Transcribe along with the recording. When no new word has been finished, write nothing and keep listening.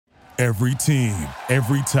Every team,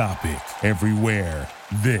 every topic, everywhere.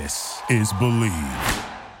 This is Believe.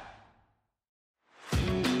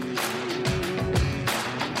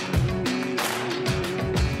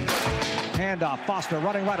 Handoff, Foster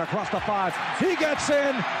running right across the 5. He gets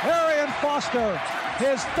in. Arian Foster,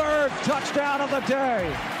 his third touchdown of the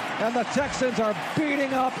day. And the Texans are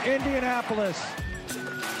beating up Indianapolis.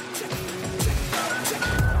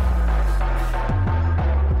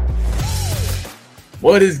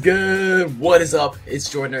 What is good? What is up? It's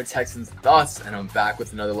Jordan, our Texans Thoughts, and I'm back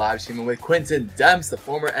with another live stream with Quentin Demps, the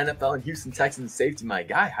former NFL and Houston Texans safety. My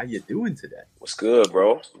guy, how you doing today? What's good,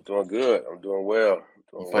 bro? I'm doing good. I'm doing well.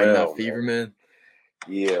 You fighting that fever, man?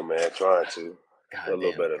 Yeah, man. Trying to. A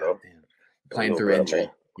little better, though. Playing through injury.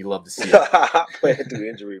 You love to see it. Playing through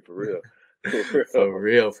injury, for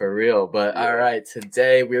real. For real. But all right,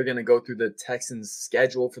 today we're going to go through the Texans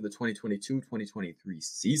schedule for the 2022-2023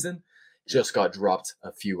 season. Just got dropped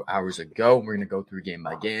a few hours ago. We're going to go through game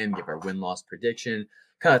by game, give our win-loss prediction,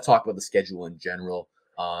 kind of talk about the schedule in general.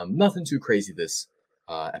 Nothing too crazy this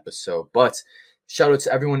episode, but shout out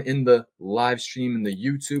to everyone in the live stream in the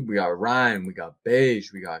YouTube. We got Ryan, we got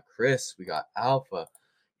Beige, we got Chris, we got Alpha,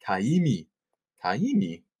 Kaimi.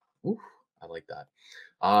 Ooh, I like that.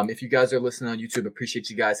 If you guys are listening on YouTube,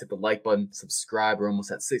 appreciate you guys. Hit the like button, subscribe. We're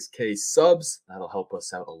almost at 6K subs. That'll help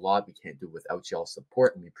us out a lot. We can't do it without y'all's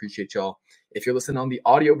support, and we appreciate y'all. If you're listening on the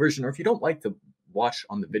audio version, or if you don't like to watch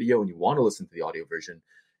on the video and you want to listen to the audio version,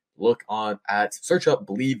 search up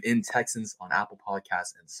Believe in Texans on Apple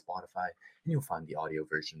Podcasts and Spotify, and you'll find the audio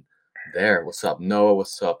version there. What's up, Noah?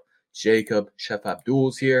 What's up, Jacob? Chef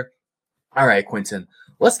Abdul's here. All right, Quentin,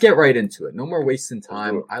 let's get right into it. No more wasting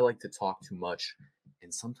time. I like to talk too much.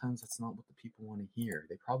 And sometimes that's not what the people want to hear.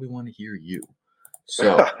 They probably want to hear you.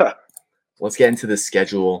 So let's get into the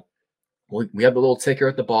schedule. We have the little ticker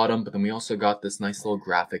at the bottom, but then we also got this nice little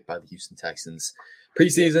graphic by the Houston Texans.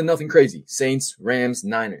 Preseason, nothing crazy. Saints, Rams,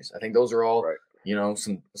 Niners. I think those are all,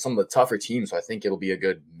 some of the tougher teams. So I think it'll be a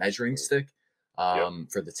good measuring stick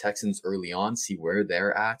for the Texans early on, see where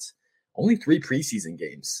they're at. Only 3 preseason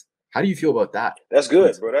games. How do you feel about that? That's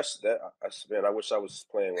good, bro. Man, I wish I was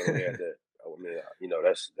playing when we had that. I mean,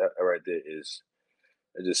 that right there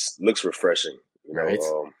it just looks refreshing. Right.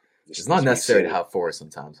 It's not necessary to have 4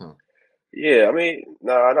 sometimes, huh? Yeah, I mean,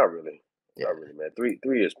 no, not really. Yeah. Not really, man.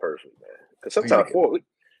 3 is perfect, man. Because sometimes 4.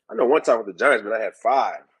 I know one time with the Giants, man, I had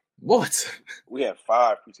 5. What? We had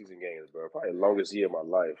 5 preseason games, bro. Probably the longest year of my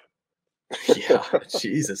life. Yeah,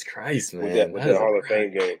 Jesus Christ, man. with that Hall of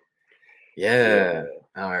Fame game. Yeah.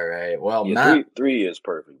 All right. Well, Matt, 3 is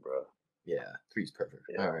perfect, bro. Yeah, 3 is perfect.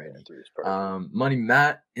 Yeah, all right. 3 is perfect. Money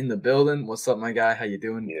Matt in the building. What's up, my guy? How you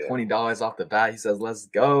doing? Yeah. $20 off the bat. He says, "Let's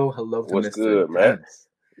go." Hello to What's Mr. good, man?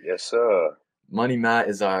 Yes, sir. Money Matt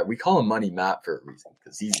is we call him Money Matt for a reason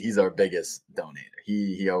because he's our biggest donator.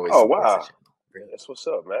 He always. Oh wow. Really. That's what's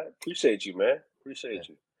up, man. Appreciate you, man. Appreciate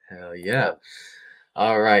you. Hell yeah.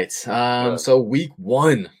 All right. So week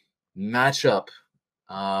 1 matchup.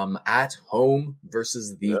 At home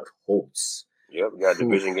versus the Colts. Yep, we got a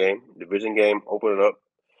division game. Division game, open it up.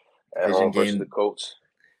 At home versus the Colts.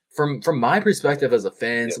 From my perspective as a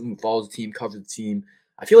fan, someone who follows the team, covers the team,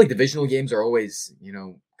 I feel like divisional games are always,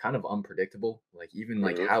 kind of unpredictable. Like even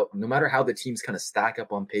no matter how the teams kind of stack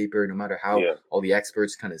up on paper, no matter how all the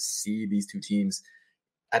experts kind of see these two teams,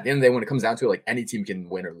 at the end of the day, when it comes down to it, like any team can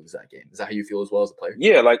win or lose that game. Is that how you feel as well as a player?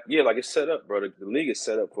 Yeah, like it's set up, bro. The league is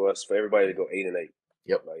set up for everybody to go 8-8.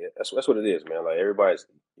 Yep. Like that's what it is, man. Like everybody's,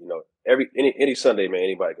 any Sunday, man,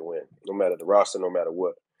 anybody can win, no matter the roster, no matter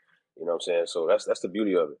what. You know what I'm saying? So that's the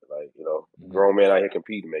beauty of it. Like, grown man out here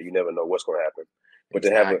competing, man. You never know what's going to happen. But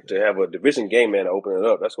to have a division game, man, to open it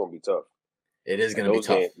up, that's going to be tough. It is going to be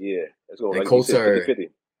tough. It's going to be Colts are 50-50.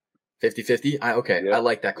 50-50? I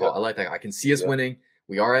like that call. I like that. I can see us winning.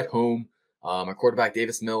 We are at home. Our quarterback,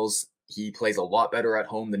 Davis Mills, he plays a lot better at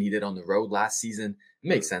home than he did on the road last season. It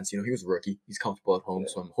makes sense. He was a rookie. He's comfortable at home.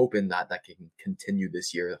 So I'm hoping that can continue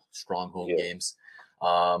this year, strong home games.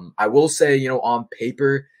 I will say, on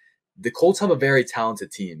paper, the Colts have a very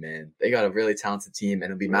talented team, man. They got a really talented team, and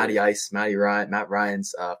it'll be Matt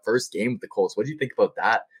Ryan's first game with the Colts. What do you think about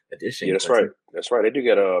that addition? Yeah, that's right. That's right. They do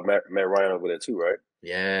got Matt Ryan over there too, right?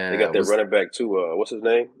 Yeah. They got their running back too. What's his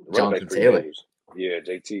name? Jonathan Taylor. Yeah,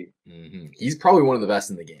 JT. Mm-hmm. He's probably one of the best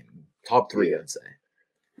in the game. Top 3, I'd say.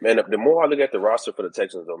 Man, the more I look at the roster for the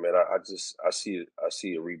Texans, though, man, I see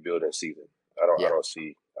a rebuilding season. I don't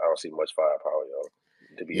see much firepower, yo.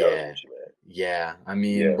 To be honest with you, man. Yeah, I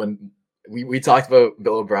mean, when we talked about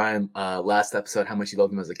Bill O'Brien last episode, how much he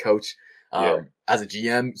loved him as a coach. As a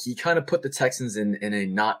GM, he kind of put the Texans in a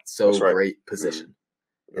not so great position.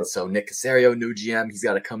 And so Nick Caserio, new GM, he's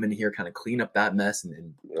got to come in here, kind of clean up that mess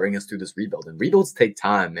and bring us through this rebuild. And rebuilds take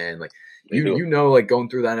time, man. Like you know, like going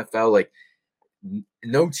through the NFL, like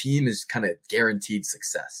no team is kind of guaranteed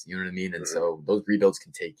success. You know what I mean? And so those rebuilds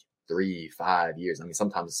can take 3-5 years. I mean,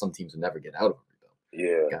 sometimes some teams will never get out of a rebuild.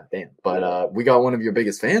 Yeah. God damn. But we got one of your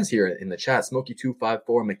biggest fans here in the chat. Smokey254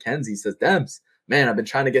 McKenzie says, Dems, man, I've been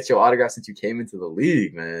trying to get your autograph since you came into the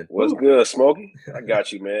league, man. What's good, Smokey? I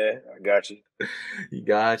got you, man. I got you. You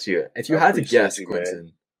got you. If you had to guess,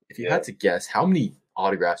 Quentin, if you had to guess, how many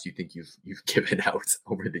autographs do you think you've given out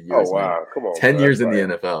over the years? Oh, wow. Man? Come on. 10 years in the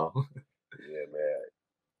NFL. Yeah, man.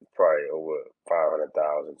 Probably over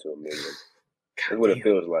 500,000 to 1 million. That's what it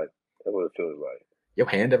feels like. Your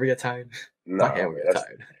hand ever get tired? Nah, my hand would get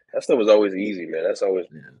tired. That stuff was always easy, man. That's always,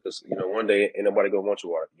 just, one day ain't nobody gonna want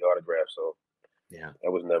your autograph. So yeah,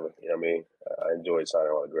 that was never. I mean, I enjoyed signing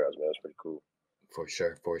autographs, man. It's pretty cool. For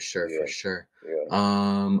sure.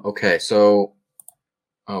 Yeah. Okay, so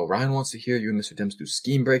Ryan wants to hear you and Mr. Dems do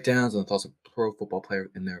scheme breakdowns and thoughts of pro football player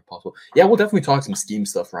in there if possible. Yeah, we'll definitely talk some scheme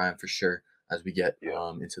stuff, Ryan, for sure, as we get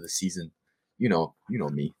into the season. You know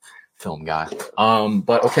me, film guy.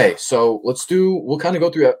 But okay, so we'll kind of go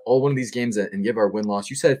through all one of these games and give our win-loss.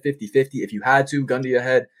 You said 50-50. If you had to, gun to your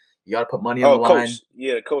head, you got to put money on the line.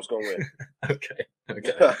 Yeah, the Colts going to win. Okay.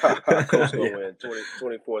 Colts going to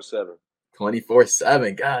win 24-7.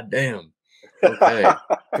 24-7. God damn. Okay.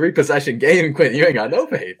 3-possession game, Quentin. You ain't got no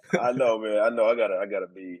faith. I know, man. I know. I gotta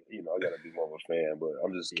be more of a fan, but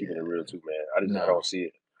I'm just keeping it real too, man. I don't see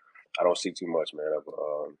it. I don't see too much, man.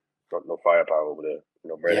 No firepower over there.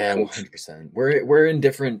 Brandon Cooks. 100%. We're in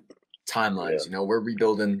different timelines. Yeah. We're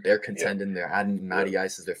rebuilding. They're contending. Yeah. They're adding Matty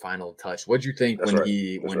Ice as their final touch. What'd you think when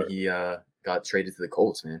he got traded to the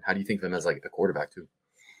Colts, man? How do you think of him as like a quarterback too?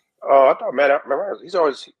 I thought Matt, he's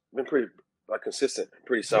always been pretty consistent,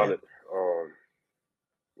 pretty solid.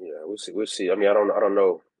 We'll see. I mean, I don't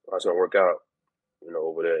know how it's gonna work out,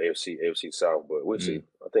 over there, AFC South, but we'll see.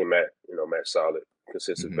 I think Matt's solid,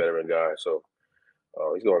 consistent veteran guy. So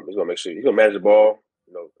he's gonna make sure he's gonna manage the ball,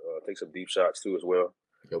 take some deep shots too as well.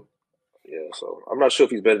 Yep. Yeah. So I'm not sure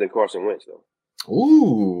if he's better than Carson Wentz though.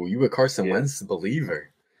 Ooh, you a Carson Wentz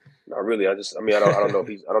believer? Not really. I don't know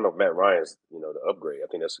if I don't know if Matt Ryan's the upgrade. I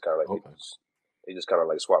think that's kind of like they just kind of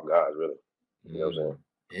like swap guys, really. You know what I'm saying?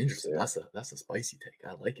 Interesting. Yeah. That's a spicy take.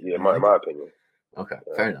 I like it. Yeah, my opinion. Okay,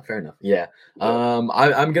 fair enough. Yeah. I'm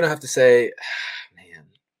gonna have to say, man,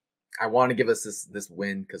 I want to give us this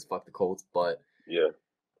win because fuck the Colts, but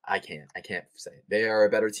I can't say it. They are a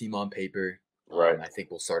better team on paper. Right. I think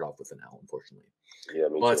we'll start off with an L, unfortunately. Yeah,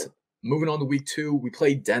 me too. Moving on to week 2, we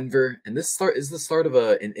played Denver, and this is the start of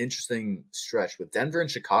an interesting stretch with Denver and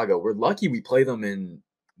Chicago. We're lucky we play them in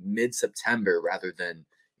mid-September rather than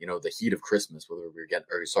the heat of Christmas,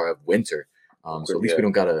 of winter. So at least we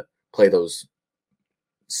don't gotta play those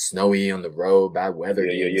snowy on the road, bad weather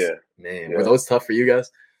games. Yeah. Man, were those tough for you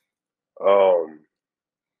guys?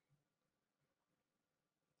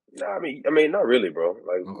 No, I mean, not really, bro.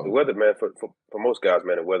 Like the weather, man. For most guys,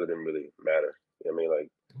 man, the weather didn't really matter. I mean, like,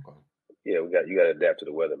 you got to adapt to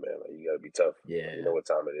the weather, man. Like you got to be tough. Yeah, you know what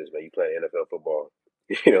time it is, man. You playing NFL football.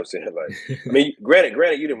 You know what I'm saying? Like, I mean,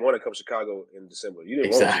 granted, you didn't want to come to Chicago in December. You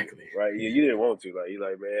didn't want to, right? You didn't want to. Like, you're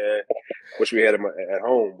like, man, wish we had him at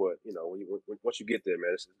home. But once you get there,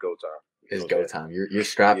 man, it's go time. It's go time. You're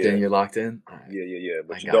strapped in. You're locked in. Right. Yeah.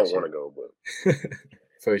 But you don't want to go, but.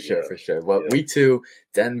 For sure. Well, week 2,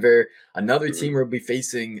 Denver, another team we'll be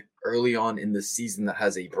facing early on in the season that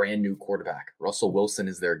has a brand new quarterback. Russell Wilson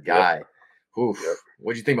is their guy. Oof.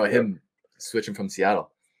 What do you think about him switching from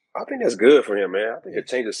Seattle? I think that's good for him, man. I think a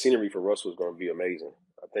change of scenery for Russell is going to be amazing.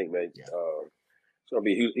 I think, man, it's going to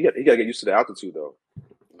be he got to get used to the altitude though.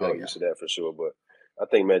 Get used to that for sure. But I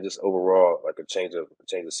think, man, just overall, like a change of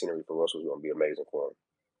scenery for Russell is going to be amazing for him.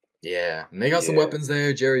 Yeah, and they got some weapons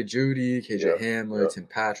there. Jerry Jeudy, KJ Hamler, Tim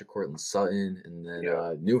Patrick, Cortland Sutton, and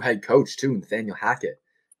then new head coach too, Nathaniel Hackett.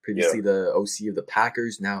 Previously the OC of the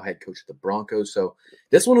Packers, now head coach of the Broncos. So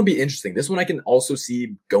this one will be interesting. This one I can also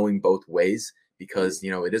see going both ways because,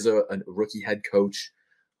 it is a rookie head coach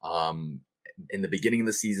in the beginning of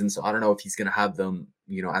the season. So I don't know if he's going to have them,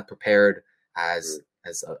 as prepared as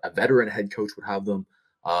a veteran head coach would have them.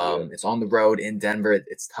 It's on the road in Denver.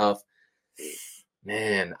 It's tough.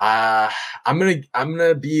 Man, I'm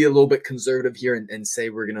gonna be a little bit conservative here and say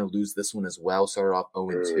we're gonna lose this one as well. Start off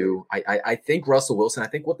 0-2. I think Russell Wilson. I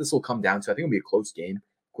think what this will come down to. I think it'll be a close game,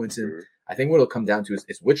 Quinton. I think what it'll come down to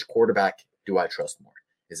is which quarterback do I trust more?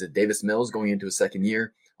 Is it Davis Mills going into his second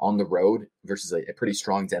year on the road versus a pretty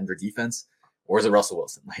strong Denver defense, or is it Russell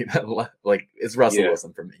Wilson? Like it's Russell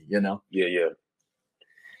Wilson for me. Yeah.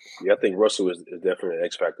 Yeah, I think Russell is definitely an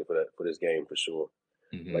X factor for this game for sure.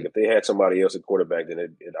 Mhm. Like if they had somebody else at quarterback, then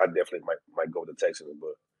I definitely might go with the Texans.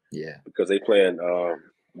 But Yeah. because they playing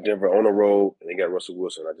Denver on the road and they got Russell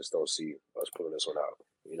Wilson, I just don't see us pulling this one out.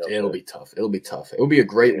 You know, It'll be tough. It'll be tough. It'll be a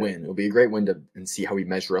great Yeah. win. It'll be a great win and see how we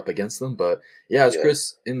measure up against them. But yeah, as Yeah.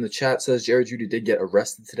 Chris in the chat says, Jerry Jeudy did get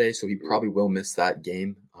arrested today, so he Mm-hmm. probably will miss that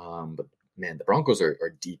game. But man, the Broncos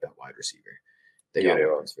are deep at wide receiver. They got Yeah, they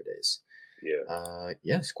are. weapons for days. Yeah.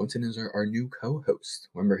 Yes, Quentin is our new co-host.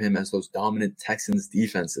 Remember him as those dominant Texans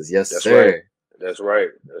defenses. Yes, That's sir. right. That's right.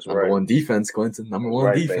 That's Number right. one defense, Quentin. Number That's one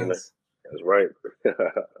right, defense. That's right.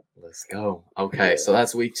 Let's go. Okay, Yeah. so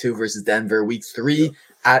that's week 2 versus Denver. Week 3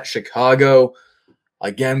 at Chicago.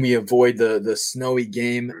 Again, we avoid the snowy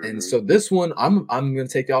game, and so this one, I'm going to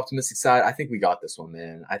take the optimistic side. I think we got this one,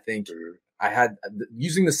 man. I think I had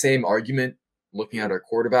using the same argument, looking at our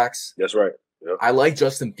quarterbacks. That's right. Yep. I like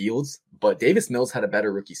Justin Fields, but Davis Mills had a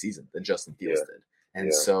better rookie season than Justin Fields did.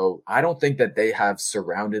 And so I don't think that they have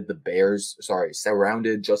surrounded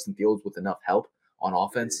Justin Fields with enough help on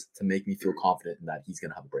offense to make me feel confident in that he's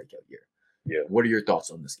going to have a breakout year. Yeah. What are your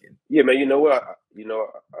thoughts on this game? Yeah, man. You know what?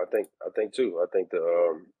 I think too. I think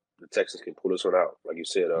the Texans can pull this one out. Like you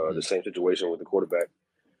said, the same situation with the quarterback.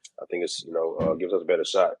 I think it's gives us a better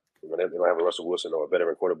shot. They don't have a Russell Wilson or a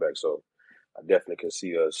veteran quarterback, so I definitely can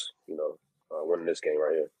see us, winning this game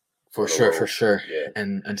right here. For sure. Yeah.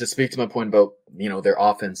 And to speak to my point about, their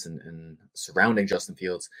offense and surrounding Justin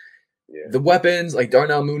Fields, the weapons, like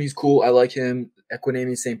Darnell Mooney's cool. I like him.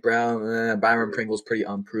 Equanimeous St. Brown, Byron Pringle's pretty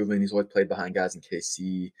unproven. He's always played behind guys in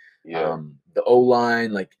KC. Yeah. The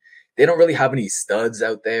O-line, like, they don't really have any studs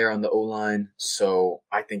out there on the O-line. So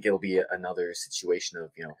I think it'll be another situation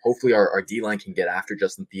of, hopefully our D-line can get after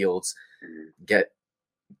Justin Fields,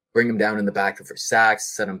 bring him down in the back for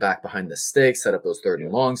sacks, set him back behind the sticks, set up those third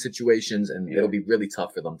and long situations, and it'll be really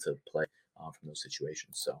tough for them to play from those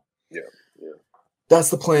situations. So that's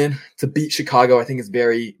the plan to beat Chicago. I think it's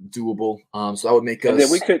very doable. So that would make us. And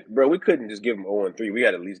then we couldn't just give them 0-3. We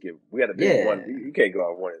had to at least we had to be one. You can't go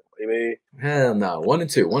out 1. I mean, hell no,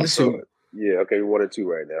 1-2, 1-2. Yeah, okay, we're 1-2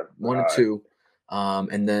 right now. 1-2.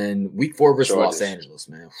 And then week 4 versus Chargers. Los Angeles,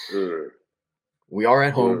 man. We are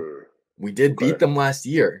at home. We did beat them last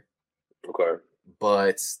year. Okay.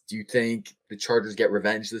 But do you think the Chargers get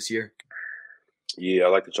revenge this year? Yeah, I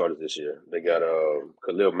like the Chargers this year. They got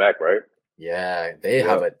Khalil Mack, right? Yeah, they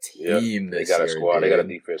have a team this year. They got a squad. Dude. They got a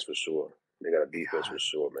defense for sure. For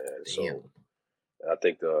sure, man. Damn. So I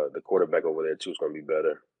think the quarterback over there too is going to be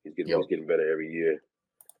better. He's getting better every year.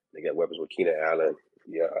 They got weapons with Keenan Allen.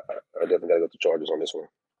 Yeah, I definitely got to go to Chargers on this one.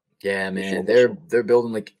 Yeah, man, sure. they're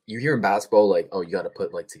building, like, you hear in basketball, like, oh, you got to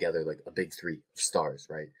put like together like a big 3 stars,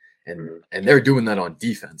 right? And they're doing that on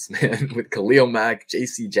defense, man, with Khalil Mack,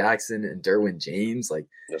 J.C. Jackson, and Derwin James. Like,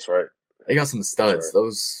 that's right. They got some studs.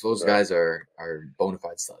 Right. Those guys are bona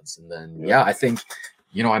fide studs. And then I think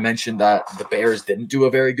I mentioned that the Bears didn't do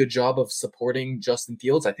a very good job of supporting Justin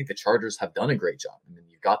Fields. I think the Chargers have done a great job. I mean,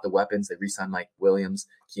 you've got the weapons. They re-signed Mike Williams,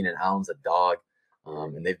 Keenan Allen's a dog.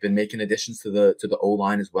 And they've been making additions to the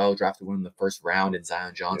O-line as well. Drafted one in the first round in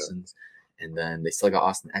Zion Johnson's. And then they still got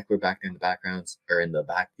Austin Eckler back there in the backgrounds or in the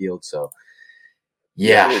backfield. So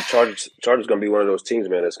Chargers gonna be one of those teams,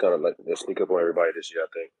 man, that's kind of like they sneak up on everybody this year, I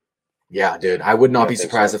think. Yeah, dude. I would not be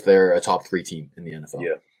surprised if they're a top 3 team in the NFL.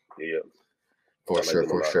 Yeah. For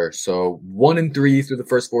sure. So 1-3 through the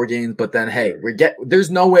first 4 games, but then hey, there's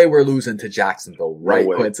no way we're losing to Jacksonville, right,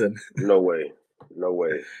 Quentin? No way,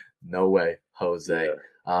 Jose.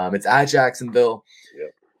 Yeah. It's at Jacksonville. Yeah.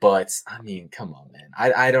 But I mean, come on, man.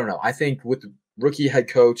 I don't know. I think with the rookie head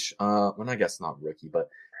coach, I guess not rookie, but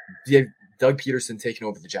Doug Peterson taking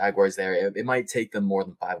over the Jaguars there, it might take them more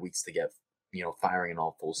than 5 weeks to get firing in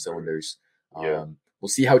all full cylinders. We'll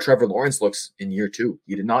see how Trevor Lawrence looks in year 2.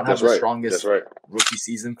 He did not have the strongest rookie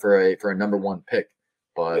season for a number 1 pick.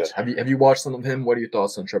 But have you watched some of him? What are your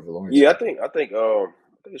thoughts on Trevor Lawrence? Yeah, I think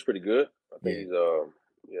it's pretty good. I think he's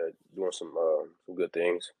doing some good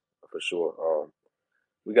things for sure.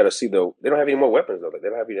 We got to see though. They don't have any more weapons though. They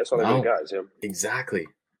don't have any. That's all they really got is him. Exactly.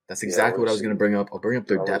 That's exactly what I was going to bring up. I'll bring up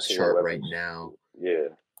their depth chart right now. Yeah.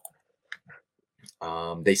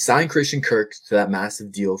 They signed Christian Kirk to that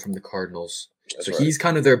massive deal from the Cardinals. He's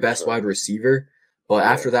kind of their best wide receiver. But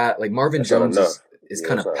after that, like Marvin Jones is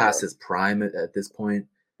kind of past his prime at this point.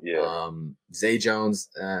 Yeah. Zay Jones,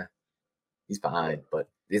 he's fine, but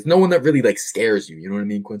there's no one that really like scares you. You know what I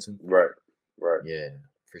mean, Quinton? Right. Yeah,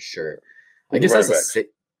 for sure. I guess that's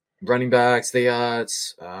running backs. They got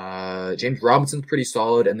James Robinson's pretty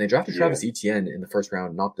solid, and they drafted Travis Etienne in the first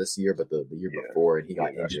round, not this year, but the year before, and he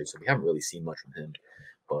got injured, so we haven't really seen much from him.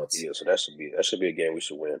 But Yeah, so that should be a game we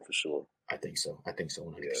should win for sure. I think so.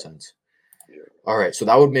 100%. Yeah. All right, so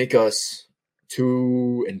that would make us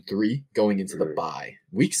 2-3 going into the bye.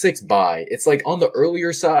 Week 6 bye. It's like on the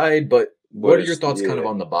earlier side, but what are your thoughts kind of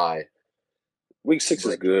on the bye? Week 6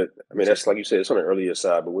 is good. I mean, that's like you said, it's on the earlier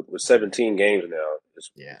side, but with 17 games now,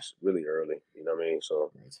 it's really early. You know what I mean?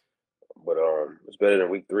 So, but it's better than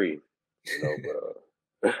week 3. You know,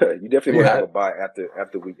 but you definitely want to have a bye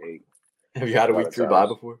after week 8. Have you had a week 3 bye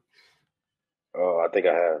before? I think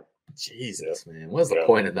I have. Jesus, man. What's the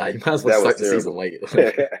point of that? You might as well start the season late.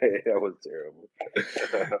 That was terrible.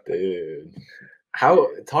 Dude.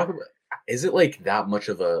 Is it like that much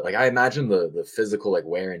of a, like, I imagine the physical, like,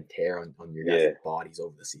 wear and tear on your guys' bodies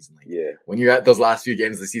over the season. Like, when you're at those last few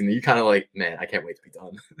games of the season, you kind of like, man, I can't wait to be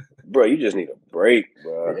done. Bro, you just need a break,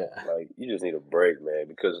 bro. Yeah. Like, you just need a break, man,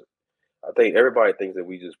 because I think everybody thinks that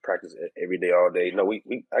we just practice every day, all day. No,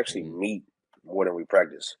 we actually meet more than we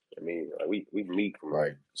practice. I mean, we meet from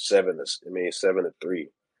like 7 to 3.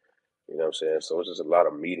 You know what I'm saying? So it's just a lot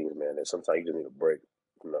of meetings, man. And sometimes you just need a break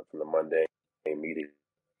from the mundane meeting.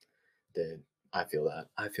 Dude, I feel that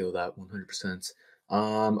 100%.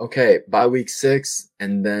 Okay, by week 6,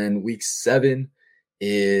 and then week 7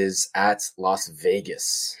 is at Las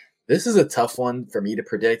Vegas. This is a tough one for me to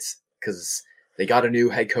predict because they got a new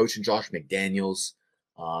head coach in Josh McDaniels.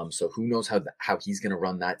 So who knows how he's gonna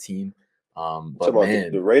run that team. But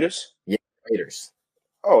man, the Raiders? Yeah, Raiders.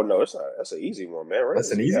 Oh no, it's not. That's an easy one, man. Raiders,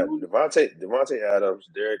 that's an easy one. Devontae Adams,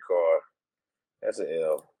 Derek Carr. That's an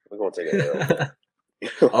L. We're gonna take an L.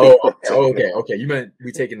 Okay. You meant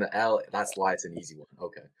we taking the L. That's why it's an easy one.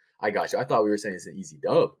 Okay, I got you. I thought we were saying it's an easy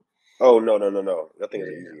dub. Oh no. I think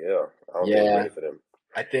it's an easy L. I don't think it's ready for them.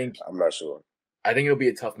 I'm not sure. I think it'll be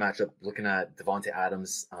a tough matchup. Looking at Devontae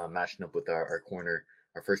Adams matching up with our corner,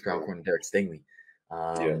 our first round corner, Derek Stingley.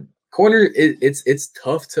 Corner, it's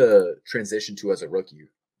tough to transition to as a rookie.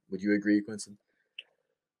 Would you agree, Quincy?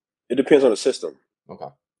 It depends on the system. Okay.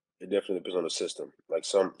 It definitely depends on the system. Like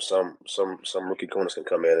some rookie corners can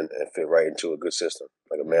come in and fit right into a good system,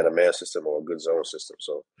 like a man-to-man system or a good zone system.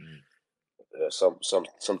 So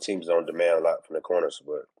some teams don't demand a lot from the corners,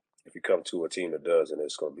 but if you come to a team that does, then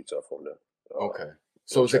it's going to be tough for them to. Okay.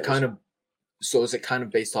 So is it kind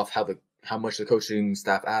of based off how much the coaching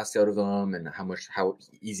staff asks out of them and how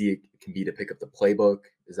easy it can be to pick up the playbook?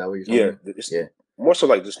 Is that what you're talking about? Yeah. More so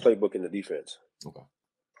like just playbook in the defense. Okay.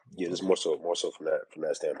 Yeah, just more so from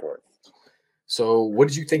that standpoint. So what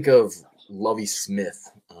did you think of Lovie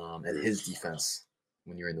Smith and his defense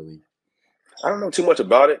when you're in the league? I don't know too much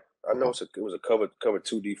about it. I know it was a cover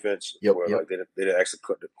 2 defense where like they didn't actually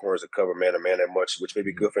cut the corners to cover man to man that much, which may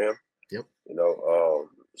be good for him. Yep. You know,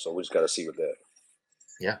 so we just got to see with that.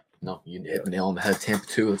 Yeah, no, you hit the nail on the head. Tampa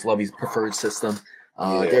 2, it's Lovie's preferred system.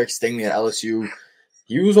 Derek Stingley at LSU,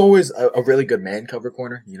 he was always a really good man cover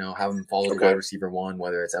corner. You know, have him follow the wide receiver 1,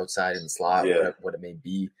 whether it's outside in the slot, what it may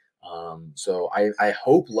be. So I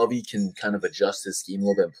hope Lovie can kind of adjust his scheme a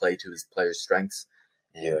little bit and play to his players' strengths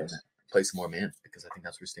and play some more man, because I think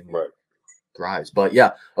that's where Stingley thrives. But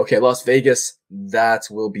yeah, okay, Las Vegas, that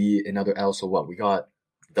will be another L. So what we got?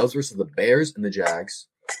 Those versus the Bears and the Jags.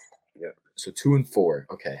 Yeah. So 2-4.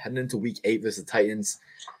 Okay, heading into week 8 versus the Titans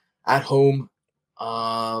at home.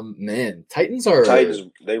 Titans.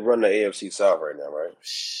 They run the AFC South right now, right?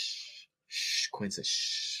 Shh, Quincy.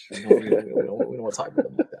 Shh. We don't want to talk about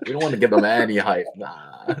them like that. We don't want to give them any hype.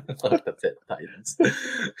 Nah, that's it, Titans.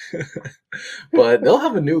 But they'll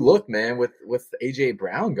have a new look, man. With AJ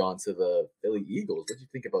Brown gone to the Philly Eagles. What do you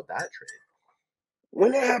think about that trade?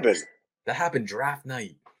 When that happened? That happened draft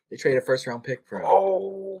night. They traded a first-round pick for him.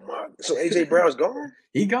 Oh my! So AJ Brown's gone?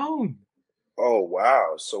 He gone. Oh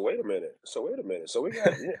wow! So wait a minute. So we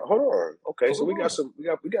got hold on. Okay, so we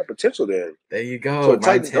got potential then. There you go. So the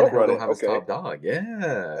Titans don't run it. Have his top dog.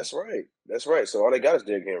 Yeah, that's right. So all they got is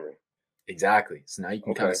Derrick Henry. Exactly. So now you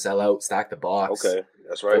can kind of sell out, stack the box. Okay,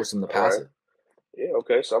 that's right. Force them to pass it. Yeah.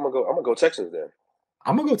 Okay. So I'm gonna go Texans then.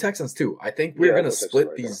 I'm gonna go Texans too. I think we're gonna split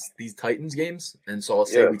these Titans games, and so I'll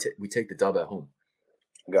say we take the dub at home.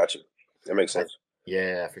 Gotcha. That makes sense.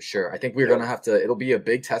 Yeah, for sure. I think we're gonna have to. It'll be a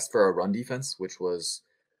big test for our run defense, which was,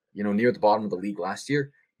 near the bottom of the league last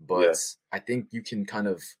year. But I think you can kind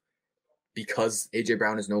of, because AJ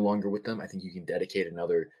Brown is no longer with them, I think you can dedicate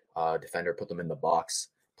another defender, put them in the box,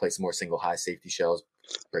 play some more single high safety shells,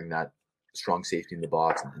 bring that strong safety in the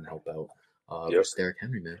box, and help out versus Derrick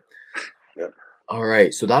Henry, man. Yep. All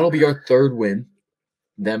right, so that'll be our third win.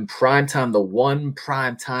 Then primetime, the one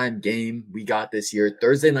primetime game we got this year,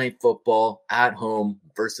 Thursday Night Football at home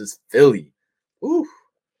versus Philly. Ooh.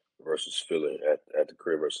 Versus Philly, at the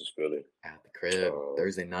crib versus Philly. At the crib,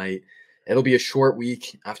 Thursday night. it'll be a short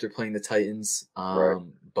week after playing the Titans. Right.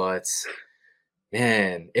 But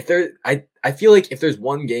man, I feel like if there's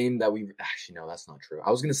one game that we actually no, that's not true.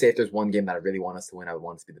 I was gonna say if there's one game that I really want us to win, I would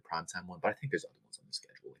want it to be the primetime one. But I think there's other ones on the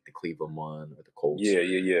schedule, like the Cleveland one or the Colts.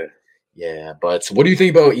 Yeah. Yeah, but what do you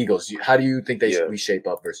think about Eagles? How do you think we shape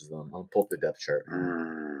up versus them? I'll pull up the depth chart.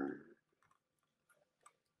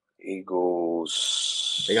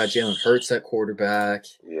 Eagles. They got Jalen Hurts at quarterback.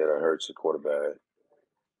 Yeah, that Hurts at quarterback.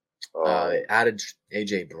 They added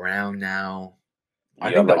AJ Brown now. Yeah,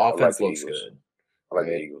 I think the offense the looks Eagles. good. I like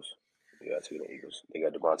the Eagles. Yeah, I take the Eagles. They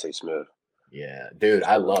got Devontae Smith. Yeah, dude,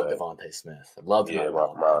 I love Devontae Smith. I love him. Yeah,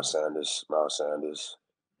 Miles Sanders.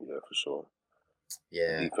 Yeah, for sure.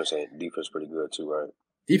 Yeah. Defense pretty good too, right?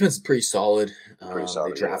 Defense is pretty solid.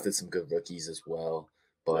 They drafted some good rookies as well.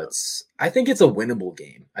 But I think it's a winnable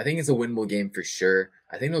game. I think it's a winnable game for sure.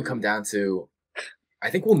 I think it'll come down to I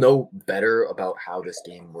think we'll know better about how this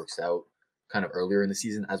game works out kind of earlier in the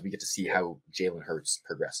season as we get to see how Jalen Hurts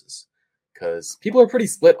progresses. Because people are pretty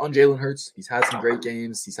split on Jalen Hurts. He's had some great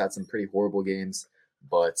games. He's had some pretty horrible games.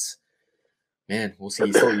 But, man, we'll see.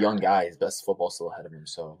 He's still a young guy. His best football still ahead of him.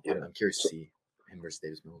 So I'm curious to see him versus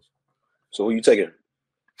Davis Mills. So who are you taking?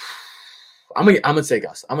 I'm gonna take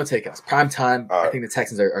us. Prime time. Right. I think the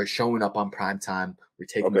Texans are showing up on prime time. We're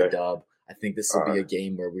taking the dub. I think this will be a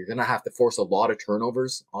game where we're gonna have to force a lot of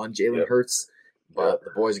turnovers on Jalen Hurts, but the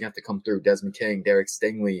boys are gonna have to come through. Desmond King, Derek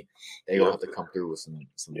Stingley, they will have to come through with some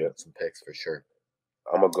picks for sure.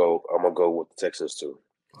 I'm gonna go with the Texans too.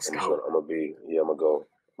 I'm gonna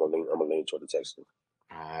lean toward the Texans.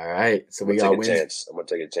 All right, so we got wins. I'm gonna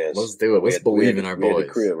take a chance. Let's do it. Let's believe in our boys. We had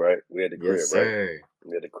the crib, right? We had the crib, sir. Right?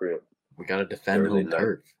 We had the crib. We got to defend home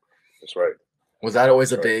turf. That's right. Was that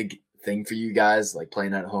always a big thing for you guys, like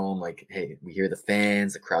playing at home? Like, hey, we hear the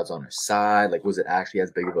fans, the crowd's on our side. Like, was it actually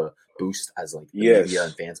as big of a boost as like the media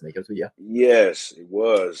and fans make it to you? Yes, it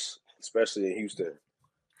was, especially in Houston.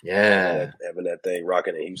 Yeah, having that thing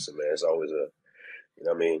rocking in Houston, man, it's always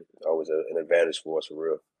always an advantage for us for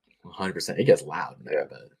real. 100%. It gets loud in there,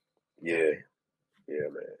 but yeah,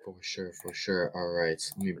 man, for sure. All right,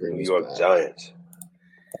 let me bring New York Giants.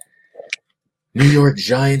 New York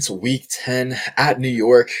Giants, Week 10 at New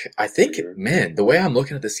York. I think, man, the way I'm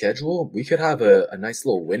looking at the schedule, we could have a nice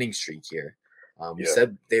little winning streak here. We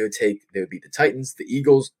said they would beat the Titans, the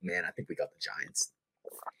Eagles. Man, I think we got the Giants.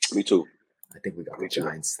 Me too. I think we got the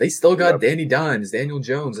Giants. They still got Danny Dimes, Daniel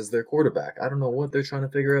Jones as their quarterback. I don't know what they're trying to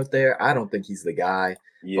figure out there. I don't think he's the guy,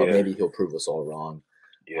 but maybe he'll prove us all wrong.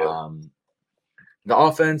 Yeah. The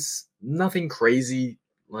offense, nothing crazy.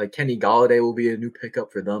 Like Kenny Golladay will be a new pickup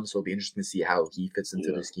for them, so it'll be interesting to see how he fits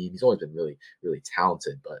into their scheme. He's always been really, really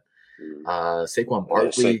talented, but Saquon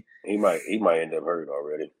Barkley, he might end up hurt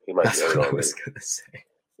already. He might be hurt already. I was gonna say.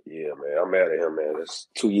 Yeah, man, I'm mad at him, man. It's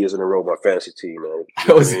 2 years in a row my fantasy team, man.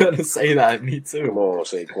 I was gonna say that. Me too. Come on,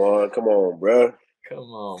 Saquon. Come on, bro. Come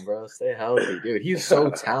on, bro. Stay healthy, dude. He's so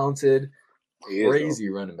talented. Crazy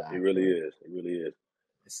running back. He really is.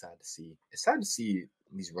 It's sad to see. It's sad to see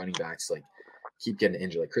these running backs like keep getting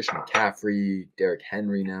injured, like Christian McCaffrey, Derrick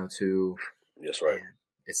Henry now too. That's right. Man,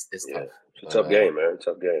 it's tough. It's a tough game, man.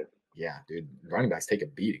 Tough game. Yeah, dude. Running backs take a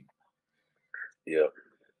beating. Yeah.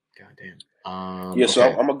 Goddamn. So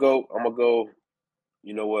I'm gonna go.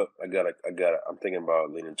 You know what? I got it. I'm thinking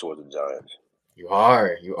about leaning towards the Giants. You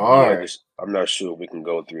are. Yeah, I'm not sure we can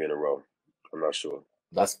go 3 in a row. I'm not sure.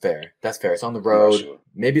 That's fair. It's on the road. Sure.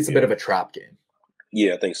 Maybe it's a bit of a trap game.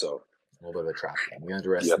 Yeah, I think so. A little bit of a trap game. We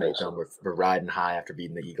underestimate them. So. We're riding high after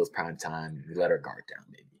beating the Eagles prime time. We let our guard down,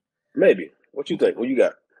 Maybe. What you think? What you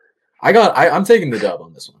got? I'm taking the dub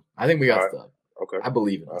on this one. I think we got the dub. Okay. I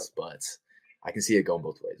believe in us, but I can see it going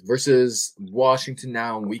both ways. Versus Washington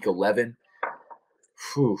now in Week 11.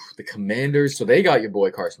 Whew, the Commanders. So they got your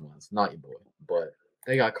boy Carson Wentz. Not your boy, but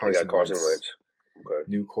they got Carson Wentz. Okay.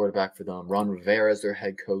 New quarterback for them. Ron Rivera is their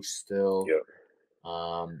head coach still. Yep.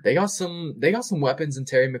 They got some weapons in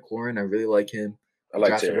Terry McLaurin. I really like him. I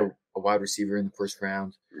like Terry. A wide receiver in the first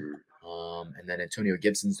round. Mm-hmm. And then Antonio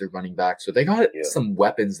Gibson's their running back. So they got some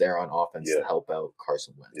weapons there on offense to help out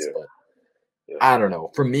Carson Wentz. Yeah. But I don't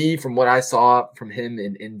know. For me, from what I saw from him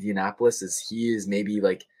in Indianapolis, is he is maybe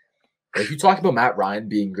like you talk about Matt Ryan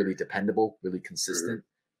being really dependable, really consistent.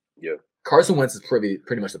 Mm-hmm. Yeah. Carson Wentz is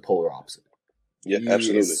pretty much the polar opposite. Yeah, he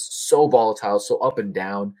absolutely. Is so volatile, so up and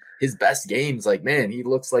down. His best games, like, man, he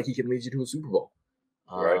looks like he can lead you to a Super Bowl.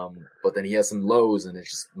 Right. But then he has some lows, and it's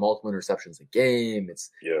just multiple interceptions a game. It's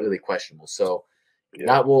really questionable. So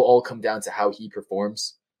that will all come down to how he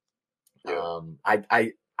performs. Yeah.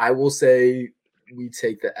 I will say we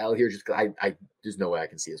take the L here just because I there's no way I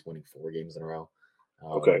can see us winning 4 games in a row.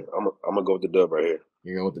 Okay, I'm gonna go with the dub right here.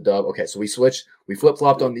 You're going with the dub? Okay, so we switched. We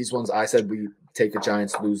flip-flopped on these ones. I said we take the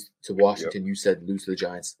Giants, lose to Washington. Yep. You said lose to the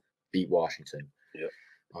Giants, beat Washington. Yep.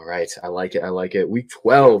 All right. I like it. Week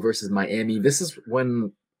 12 versus Miami. This is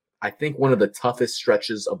when I think one of the toughest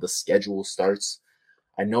stretches of the schedule starts.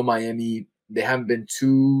 I know Miami, they haven't been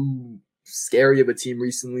too scary of a team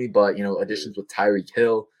recently, but, additions with Tyreek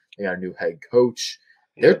Hill, they got a new head coach.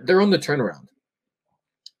 They're on the turnaround.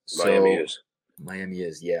 Miami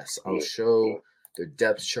is, yes. I'll show their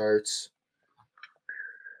depth charts.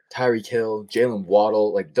 Tyreek Hill, Jalen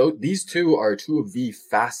Waddle, these two are two of the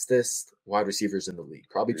fastest wide receivers in the league.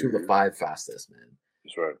 Probably two of the 5 fastest, man.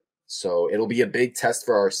 That's right. So it'll be a big test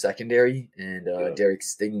for our secondary and Derek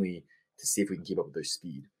Stingley to see if we can keep up with their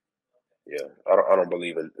speed. Yeah, I don't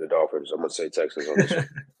believe in the Dolphins. I'm gonna say Texans on this one.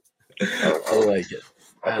 I like it.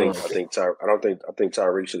 I think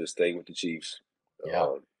Tyreek should have stayed with the Chiefs.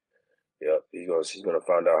 Yeah. He's gonna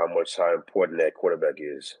find out how important that quarterback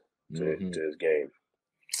is to his game.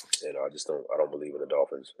 And I don't believe in the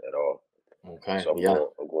Dolphins at all. Okay. So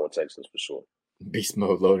I'm going Texans for sure. Beast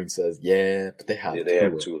Mode Loading says, but they have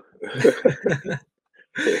have two.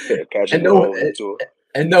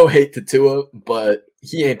 And no hate to Tua, but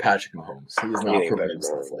he ain't Patrick Mahomes. He is not promoting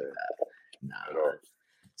stuff like that. Nah.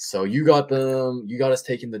 So you got them. You got us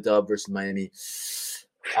taking the dub versus Miami.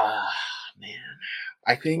 Man.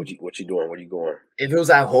 I think. What you doing? Where you going? If it was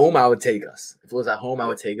at home, I would take us.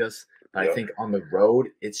 But I think on the road,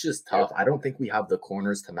 it's just tough. Yep. I don't think we have the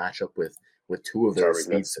corners to match up with two of their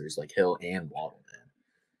speedsters like Hill and Waddle,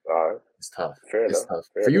 man. It's tough. Fair enough. Tough.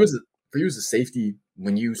 For you as a safety,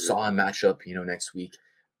 when you saw him match up, next week,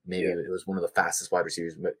 maybe it was one of the fastest wide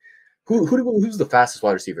receivers. But who's the fastest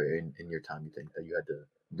wide receiver in your time, you think, that you had to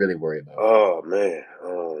really worry about? Oh man.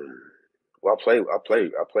 Well, I played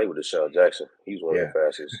with Deshaun Jackson. He's one of the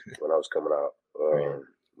fastest when I was coming out. When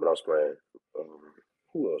I was playing.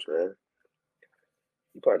 Who else, man?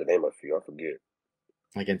 You probably name a few. I forget.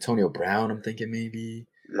 Like Antonio Brown, I'm thinking maybe.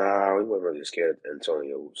 Nah, we wasn't really scared of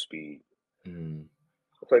Antonio's speed. I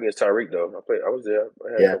played against Tyreek though. I was there.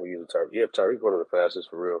 I had a couple years of Tyreek. Yeah, Tyreek one of the fastest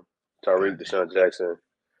for real. Tyreek, Deshaun Jackson.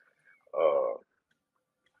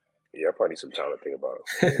 I probably need some time to think about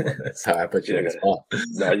it. That's how I put you in the spot.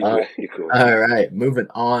 Nah, you cool. All right, moving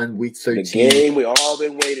on. Week 13. The game we all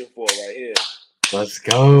been waiting for right here. Let's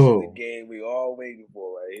go. The game we all waiting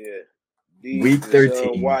for right here. Week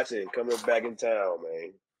 13. Watching, coming back in town,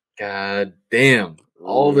 man. God damn.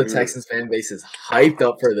 All the Texans fan base is hyped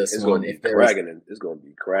up for this one. It's going to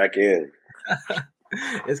be cracking.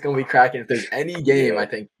 It's going to be cracking. If there's any game I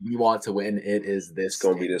think we want to win, it is this. It's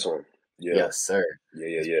going to be this one. Yeah. Yes, sir.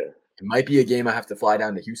 Yeah. It might be a game I have to fly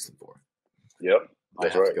down to Houston for. Yep. I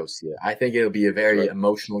have to go see it. I think it'll be a very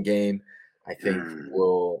emotional game. I think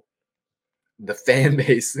the fan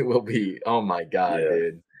base will be, oh my God,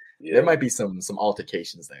 dude. Yeah. There might be some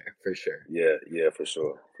altercations there for sure. Yeah, for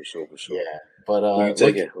sure. Yeah, but who you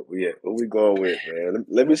taking? Who we going with, man?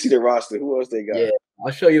 Let me see the roster. Who else they got? Yeah,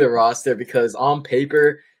 I'll show you the roster because on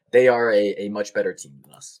paper they are a much better team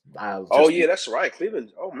than us. That's right.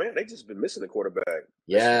 Cleveland. Oh man, they just been missing a quarterback.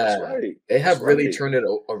 Yeah, that's right. They have really turned it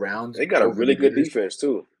around. They got a really good defense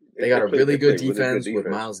too. They got a really good defense with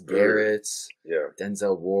Myles Garrett,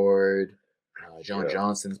 Denzel Ward, John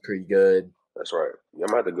Johnson's pretty good. That's right. I'm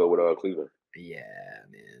gonna have to go with Cleveland. Yeah,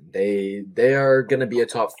 man. They are gonna be a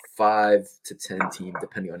top 5 to 10 team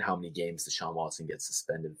depending on how many games Deshaun Watson gets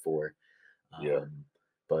suspended for.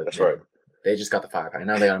 But that's right. They just got the firepower.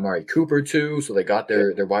 Now they got Amari Cooper too, so they got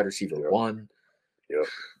their wide receiver 1. Yeah.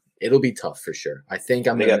 It'll be tough for sure. I think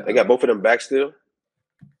they got both of them back still.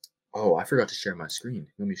 Oh, I forgot to share my screen.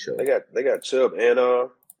 Let me show. They got Chubb and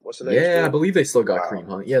what's the name? Yeah, I believe they still got Kareem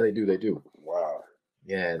Hunt. Yeah, they do. Wow.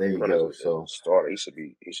 Yeah, there you go. So starter, he should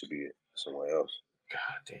be somewhere else.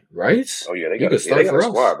 God damn, right? Oh yeah, they got a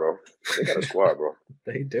squad, bro. They got a squad, bro.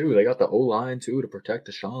 They do. They got the O-line too to protect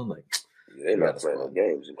Deshaun. They're not playing no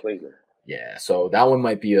games in Cleveland. Yeah, so that one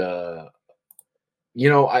might be I'll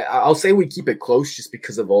say we keep it close just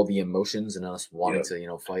because of all the emotions and us wanting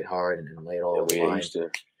to fight hard and lay it all on the line.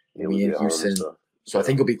 We in Houston, so I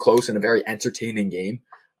think it'll be close and a very entertaining game.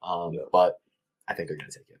 But I think they're gonna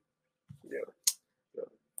take it.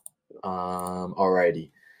 Alrighty.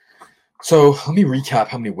 So let me recap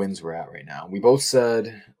how many wins we're at right now. We both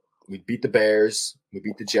said we beat the Bears, we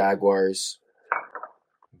beat the Jaguars,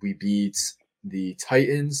 we beat the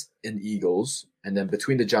Titans and Eagles, and then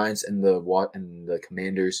between the Giants and the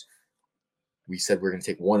Commanders, we said we're gonna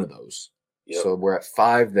take one of those. Yep. So we're at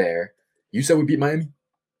 5 there. You said we beat Miami?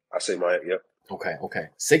 I say Miami, yep. Okay.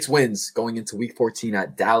 6 wins going into week 14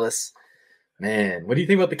 at Dallas. Man, what do you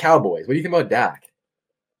think about the Cowboys? What do you think about Dak?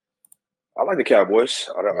 I like the Cowboys.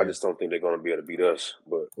 I Yeah. just don't think they're going to be able to beat us.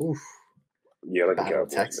 But Oof. yeah, I like the Battle of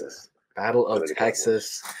Cowboys, man. Texas. Battle I of like the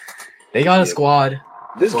Texas. They got a Yeah. squad.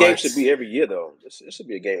 This game but should be every year, though. This should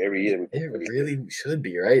be a game every year. It really should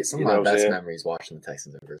be, right? Some You of know my what I'm best saying? memories watching the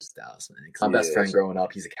Texans versus Dallas, man. 'Cause my best Yeah, friend so- growing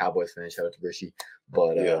up, he's a Cowboys fan. Shout out to Rishi.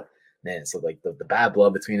 But Yeah. man, so like the bad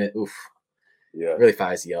blood between it, oof, Yeah, really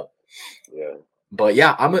fires you up. yeah. But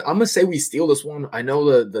yeah, I'm gonna say we steal this one. I know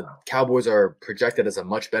the Cowboys are projected as a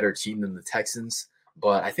much better team than the Texans,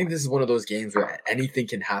 but I think this is one of those games where anything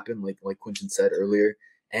can happen. Like Quinton said earlier,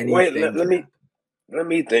 anything. Wait, let can me happen. let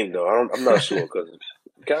me think though. I'm not sure because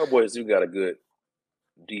Cowboys do got a good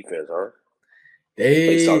defense, huh? Pretty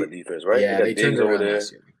They solid defense, right? yeah, they got turned Diggs over around there.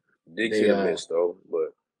 last year. Diggs They, hit a miss though,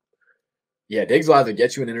 but Yeah, Diggs will either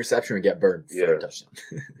get you an interception or get burned for Yeah. a touchdown.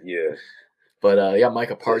 yeah, But yeah,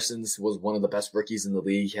 Micah Parsons was one of the best rookies in the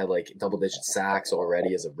league. He had like double-digit sacks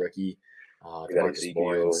already as a rookie. You got Demarcus Ezekiel.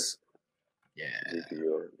 Lawrence. Yeah,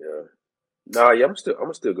 Ezekiel, yeah. Nah, yeah, I'm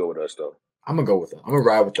still go with us though. I'm gonna go with it. I'm gonna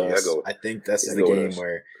ride with Yeah, I us. go- I think this yeah, is the go with game us.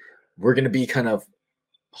 where we're gonna be kind of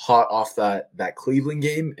hot off that Cleveland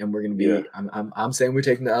game, and we're gonna be. Yeah. I'm saying we're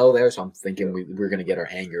taking the L there, so I'm thinking Yeah. we're gonna get our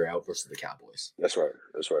anger out versus the Cowboys. That's right.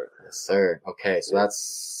 Yes, sir. Okay, so Yeah. that's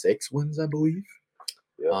 6 wins, I believe.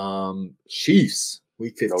 Yeah. Chiefs,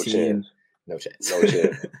 week No 15. chance. No chance. No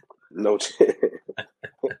chance. No chance.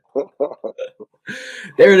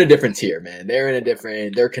 They're in a different tier, man.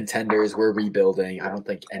 They're contenders. We're rebuilding. I don't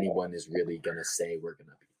think anyone is really gonna say we're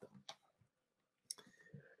gonna beat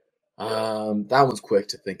them. That one's quick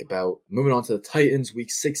to think about. Moving on to the Titans,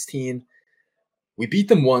 week 16. We beat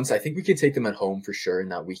them once. I think we can take them at home for sure in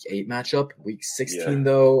that week 8 matchup. Week 16,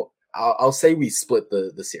 though, I'll say we split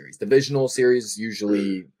the series. Divisional series,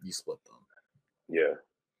 usually you split them. Yeah.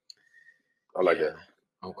 I like that.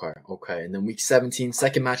 Okay. And then week 17,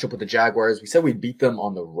 second matchup with the Jaguars. We said we beat them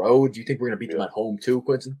on the road. Do you think we're going to beat them Yeah. at home too,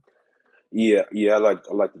 Quinton? Yeah, I like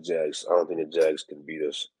the Jags. I don't think the Jags can beat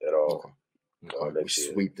us at all. Okay. We next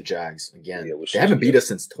year. sweep the Jags again. Yeah, we They should- haven't beat us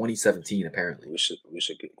since 2017, apparently. We should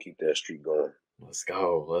keep that streak going. Let's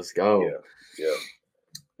go. Yeah.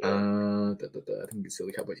 I think we can steal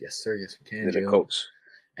the Cowboys. Yes, sir. Yes, we can. Then the Jalen. Colts.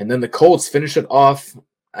 And then the Colts finish it off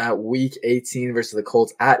at week 18 versus the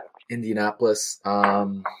Colts at Indianapolis. I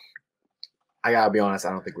gotta be honest,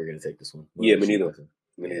 I don't think we're gonna take this one. What Yeah, about me you, neither.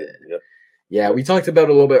 Quinton? Yeah. Yeah, we talked about it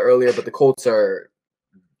a little bit earlier, but the Colts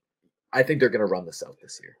I think they're gonna run this out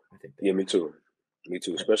this year. I think. Yeah, me too.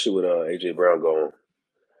 Especially with AJ Brown going.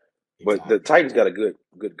 But Exactly. the Titans got a good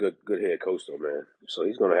head coach though, man. So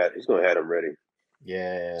he's gonna have them ready.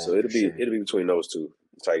 Yeah. So it'll for be sure. between those two,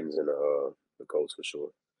 the Titans and the Colts for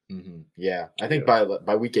sure. Mhm. Yeah, I think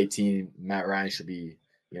by week 18, Matt Ryan should be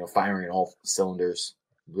firing on all cylinders.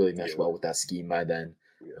 Really mesh Yeah. well with that scheme by then.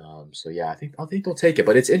 Yeah. So yeah, I think they'll take it.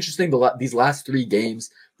 But it's interesting these last 3 games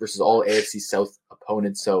versus all AFC South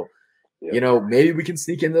opponents. So Yeah. maybe we can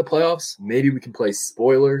sneak into the playoffs. Maybe we can play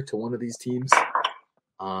spoiler to one of these teams.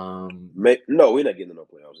 No, we're not getting no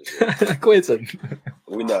playoffs this year. Quinton.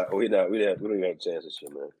 We don't even have a chance this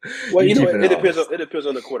year, man. Well, You keeping it it depends. honest. It depends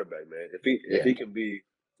on the quarterback, man. If he Yeah.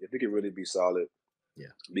 can really be solid, Yeah.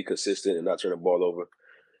 be consistent and not turn the ball over,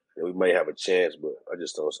 then we might have a chance. But I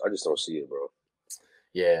just don't see it, bro.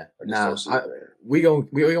 Yeah, I just don't see it, man. we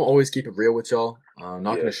gonna always keep it real with y'all. I'm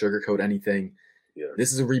not Yeah. gonna sugarcoat anything. Yeah.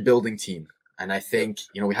 This is a rebuilding team, and I think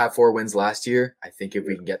we had 4 wins last year. I think if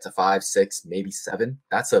we can get to 5, 6, maybe 7,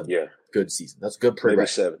 that's a Yeah. good season. That's good Maybe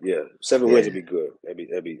progression. 7. Yeah. 7 wins Yeah. would be good.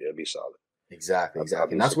 That'd be solid. Exactly. I'd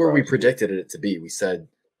be And that's where we surprised. predicted it to be. We said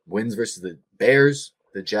wins versus the Bears,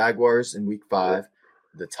 the Jaguars in week 5,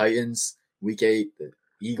 the Titans week 8, the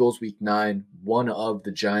Eagles week 9, one of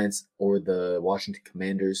the Giants or the Washington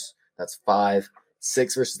Commanders. That's 5.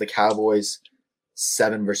 6 versus the Cowboys,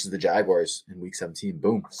 7 versus the Jaguars in week 17.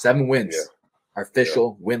 Boom. 7 wins. Yeah. Our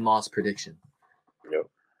official win-loss prediction. Yep.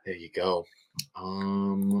 There you go.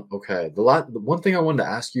 Okay. The one thing I wanted to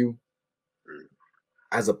ask you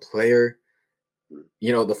as a player,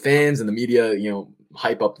 the fans and the media,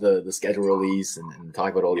 hype up the schedule release and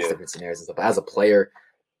talk about all these different scenarios and stuff. But as a player,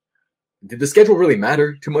 did the schedule really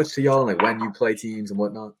matter too much to y'all? Like when you play teams and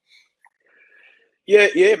whatnot? Yeah,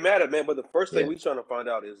 it mattered, man. But the first thing Yeah. we trying to find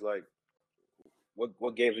out is like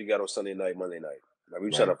what games we got on Sunday night, Monday night. Like we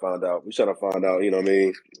Right. trying to find out. We trying to find out. You know what I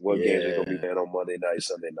mean? What games we gonna be Yeah. playing on Monday night,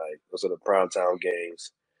 Sunday night. Those are the primetime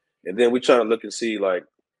games. And then we trying to look and see like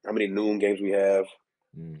how many noon games we have.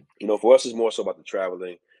 Mm. For us, it's more so about the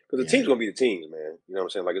traveling because the Yeah. team's gonna be the team, man. You know what I'm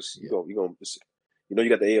saying? Like it's Yeah. you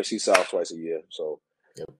got the AFC South twice a year, so.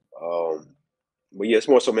 Yep. But yeah, it's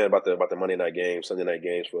more so, man, about the Monday night games, Sunday night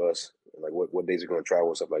games for us. Like what days are going to travel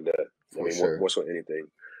and stuff like that. For sure. More so anything.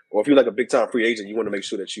 Or if you're like a big time free agent, you want to make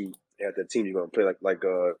sure that you have that team you're going to play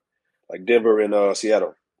like Denver and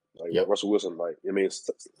Seattle, like Yep. Russell Wilson, like I mean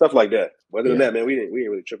stuff like that. But other than Yeah. that, man, we ain't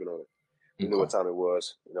really tripping on it. We knew Okay. what time it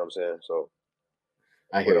was. You know what I'm saying? So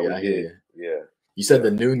I hear you. Yeah. You said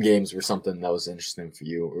the noon games were something that was interesting for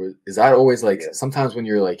you. Or is that always like sometimes when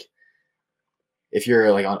you're like, if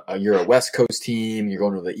you're like you're a West Coast team, you're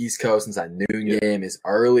going to the East Coast, and it's that noon game is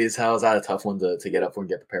early as hell. Is that a tough one to get up for and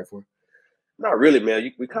get prepared for? Not really,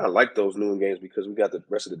 man. We kind of like those noon games because we got the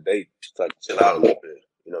rest of the day to like chill out a little bit.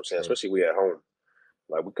 You know what I'm saying? Especially we at home.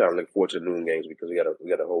 Like we kind of look forward to the noon games because we got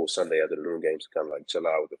a whole Sunday after the noon games to kind of like chill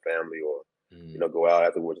out with the family or you know go out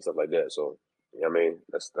afterwards and stuff like that. So you know what I mean,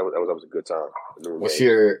 that was a good time. What's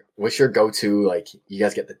your go-to? Like you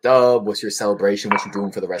guys get the dub. What's your celebration? What you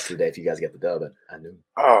doing for the rest of the day if you guys get the dub at noon?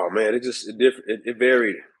 Oh man, it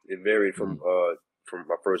varied. It varied from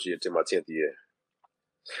my first year to my 10th year.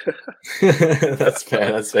 That's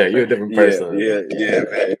fair. You're a different person. Yeah,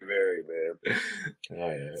 man. It varied, man.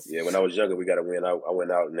 Oh, yeah, when I was younger, we got to win. I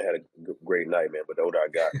went out and had a great night, man. But the older I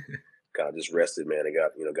got, kind of just rested, man. I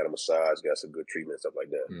got a massage, got some good treatment, stuff like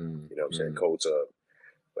that. You know what I'm saying? Cold tub.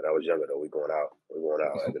 But I was younger though. We're going out. We're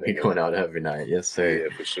going out every night. Yes, sir.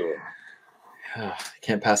 Yeah, for sure.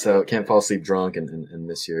 Can't pass out. Can't fall asleep drunk and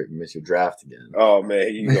miss your draft again. Oh man, here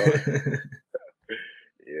you go.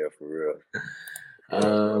 Yeah, for real.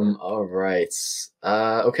 All right.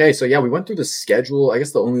 Okay, so yeah, we went through the schedule. I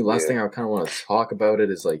guess the only last thing I kind of want to talk about it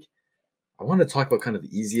is like I want to talk about kind of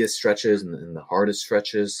the easiest stretches and the hardest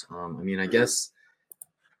stretches. I mean, I guess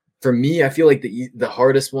for me, I feel like the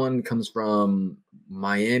hardest one comes from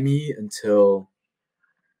Miami until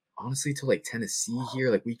honestly till like Tennessee here,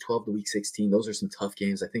 like week 12 to week 16. Those are some tough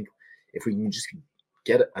games. I think if we can just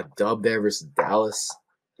get a dub there versus Dallas,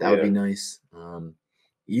 that would be nice.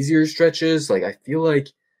 Easier stretches, like I feel like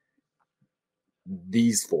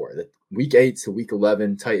these four, the week 8 to week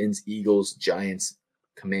 11, Titans, Eagles, Giants,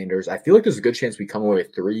 Commanders. I feel like there's a good chance we come away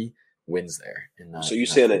with 3 wins there. So you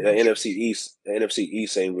saying the NFC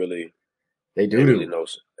East ain't really? They do. Really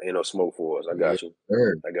ain't no smoke for us. I got you.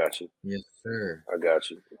 Sir. I got you. Yes, sir. I got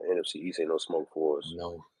you. The NFC East ain't no smoke for us.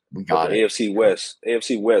 No, we got it. AFC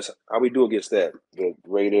West. How we do against that? The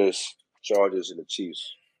Raiders, Chargers, and the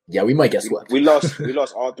Chiefs. Yeah, we might get swept. We lost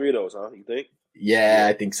all 3 of those, huh? You think? Yeah,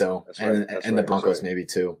 I think so. That's right. And the Broncos maybe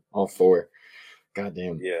too. All 4. God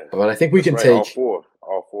damn. Yeah. But I think we can take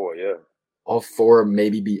all four. Yeah. All 4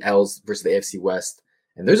 maybe be L's versus the AFC West.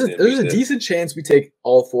 And there's a decent chance we take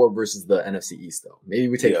all 4 versus the NFC East though. Maybe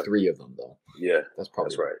we take 3 of them though. Yeah. That's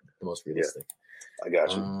probably the most realistic. Yeah. I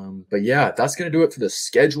got you. But yeah, that's gonna do it for the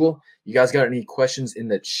schedule. You guys got any questions in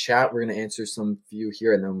the chat? We're gonna answer some few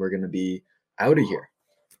here and then we're gonna be out of here.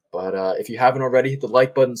 But if you haven't already, hit the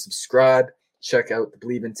like button, subscribe, check out the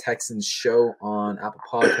Believe in Texans show on Apple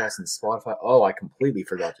Podcasts and Spotify. Oh, I completely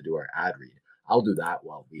forgot to do our ad read. I'll do that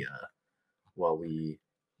while we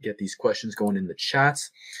get these questions going in the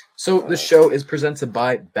chats. So the show is presented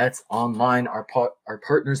by Bet Online. Our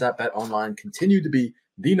partners at Bet Online continue to be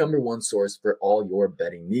the #1 source for all your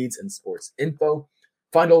betting needs and sports info.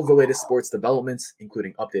 Find all the latest sports developments,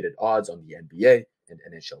 including updated odds on the NBA and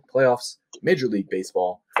NHL playoffs, Major League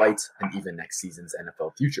Baseball, fights, and even next season's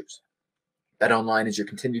NFL futures. BetOnline is your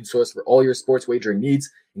continued source for all your sports wagering needs,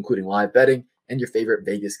 including live betting and your favorite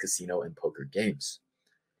Vegas casino and poker games.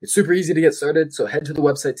 It's super easy to get started, so head to the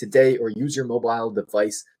website today or use your mobile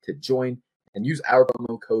device to join and use our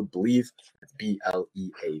promo code BELIEVE, that's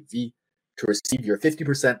BLEAV, to receive your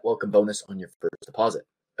 50% welcome bonus on your first deposit.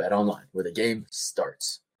 BetOnline, where the game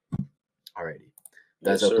starts. Alrighty,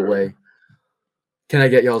 that's out the way. Can I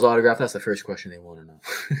get y'all's autograph? That's the first question they want to know.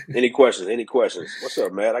 Any questions? What's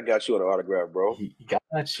up, man? I got you on the autograph, bro. He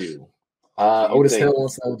got you. Otis Hill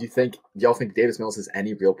wants to know, do y'all think Davis Mills has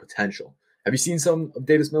any real potential? Have you seen some of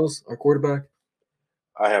Davis Mills, our quarterback?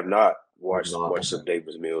 I have not watched much of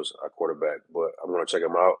Davis Mills, our quarterback, but I'm going to check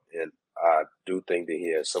him out. And I do think that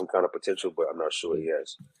he has some kind of potential, but I'm not sure he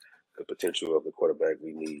has the potential of the quarterback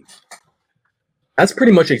we need. That's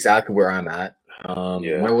pretty much exactly where I'm at.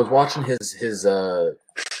 When I was watching his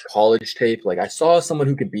college tape, like I saw someone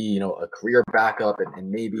who could be, a career backup and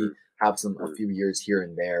maybe have a few years here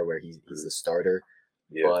and there where he's the starter.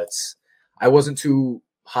 Yeah. But I wasn't too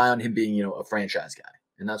high on him being, a franchise guy.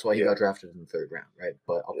 And that's why he got drafted in the 3rd round, right?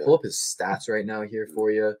 But I'll pull up his stats right now here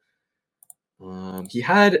for you. He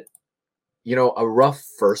had, a rough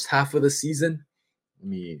first half of the season. Let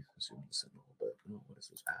me zoom this in a little bit. Oh, what is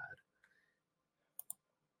this ad?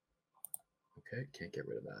 Okay, can't get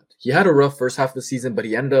rid of that. He had a rough first half of the season, but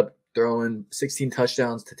he ended up throwing 16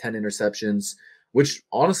 touchdowns to 10 interceptions, which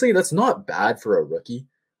honestly, that's not bad for a rookie.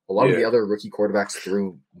 a lot of the Yeah. other rookie quarterbacks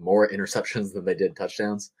threw more interceptions than they did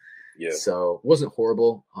touchdowns. Yeah. So it wasn't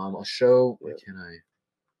horrible. I'll show. Yeah.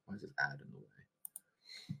 Why is this ad in the way?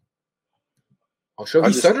 I'll show.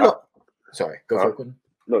 He started up. Sorry, go for it, Quentin.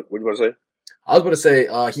 No, what you want to say? I was about to say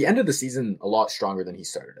he ended the season a lot stronger than he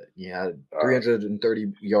started it. He had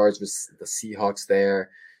 330 yards versus the Seahawks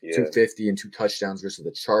there, 250 and 2 touchdowns versus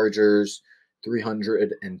the Chargers,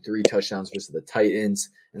 303 touchdowns versus the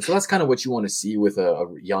Titans. And so that's kind of what you want to see with a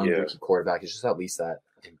young rookie quarterback. It's just at least that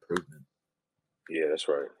improvement. Yeah, that's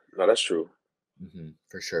right. No, that's true.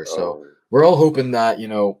 For sure. So we're all hoping that,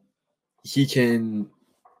 he can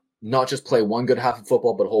not just play one good half of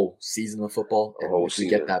football, but a whole season of football. And if we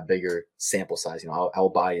get that bigger sample size,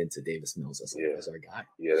 I'll buy into Davis Mills as our guy.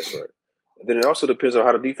 Yeah, that's right. And then it also depends on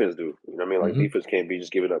how the defense do. You know what I mean? Like, defense can't be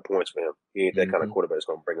just giving up points for him. He ain't that kind of quarterback that's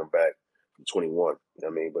going to bring him back from 21. You know what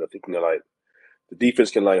I mean? But if he can, the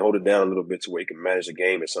defense can, hold it down a little bit to where he can manage the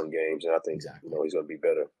game in some games, and I think, he's going to be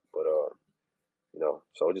better. But,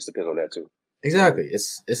 so it just depends on that, too. Exactly.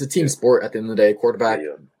 It's a team sport at the end of the day. Quarterback,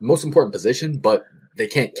 most important position, but they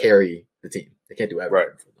can't carry the team. They can't do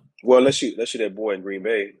everything for them. Well, unless you're that boy in Green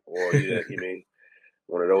Bay, or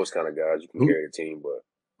one of those kind of guys, you can carry the team. But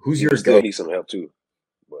who's your still goat? Need some help too.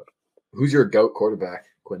 But who's your goat quarterback,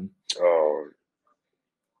 Quentin?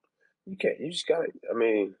 You can't. You just got to. I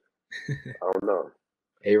mean, I don't know.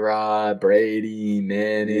 A-Rod, Brady,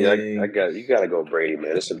 Manning. Yeah, you got to go Brady,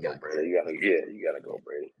 man. Listen, go Brady. You got to go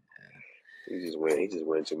Brady. He just win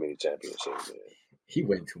too many championships, man. He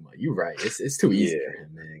win too much. You're right. It's too easy for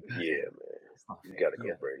him, man. God, man. You got to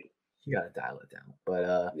go Brady. You got to dial it down.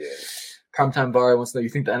 But Primetime Bar wants to know, you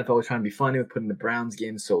think the NFL was trying to be funny with putting the Browns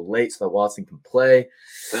game so late so that Watson can play?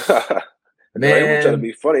 Man, they're trying to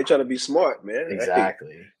be funny. They're trying to be smart, man.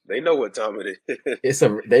 Exactly. Hey, they know what time it is. It's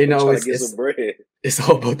all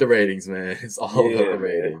about the ratings, man. It's all about the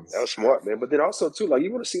ratings. Man. That was smart, man. But then also too,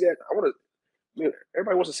 you want to see that.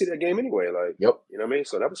 Everybody wants to see that game anyway. You know what I mean?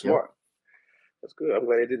 So that was smart. Yep. That's good. I'm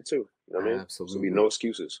glad they did it too. You know what I mean? Absolutely. So be no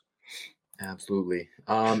excuses. Absolutely.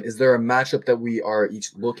 Is there a matchup that we are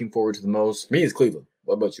each looking forward to the most? Me, it's Cleveland.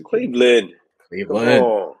 What about you? Cleveland. Come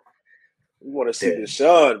on. We want to see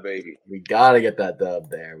Deshaun, baby. We got to get that dub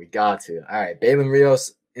there. We got to. All right. Balin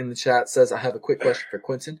Rios in the chat says, I have a quick question for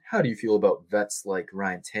Quentin. How do you feel about vets like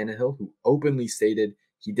Ryan Tannehill, who openly stated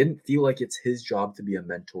he didn't feel like it's his job to be a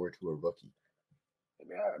mentor to a rookie?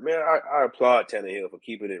 Man, I applaud Tannehill for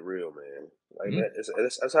keeping it real, man.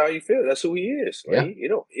 That's how he feels. That's who he is. He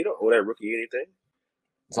don't owe that rookie anything.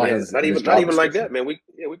 Not even like that, man. We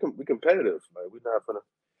competitive. We're not gonna.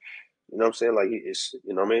 You know what I'm saying? It's.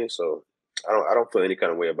 You know what I mean? So I don't feel any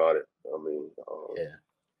kind of way about it. I mean,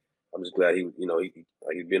 I'm just glad he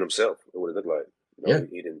been himself. What it looked like.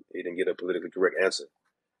 He didn't get a politically correct answer.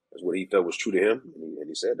 That's what he felt was true to him, and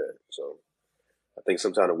he said that. So. I think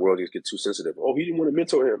sometimes the world just gets too sensitive. Oh, he didn't want to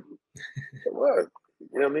mentor him. What?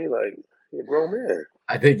 You know what I mean? He's a grown man.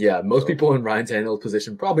 I think, most people in Ryan Tannehill's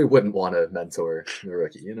position probably wouldn't want to mentor the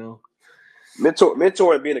rookie,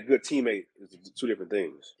 Mentor and being a good teammate is two different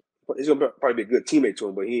things. He's going to probably be a good teammate to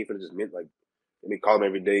him, but he ain't going to just call him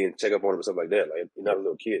every day and check up on him and stuff like that. You're not a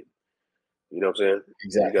little kid. You know what I'm saying?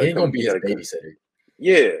 Exactly. He ain't going to be his babysitter.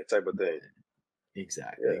 Yeah, type of thing.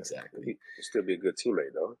 Exactly. He'll still be a good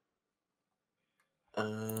teammate, though.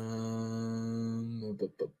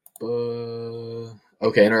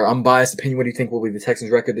 Okay, in our unbiased opinion, what do you think will be the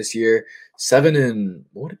Texans' record this year? 7-10?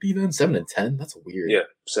 That's weird. Yeah,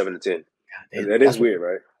 7-10. That is weird,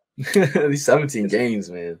 right? These 17 games,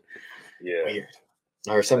 man. Yeah. Weird.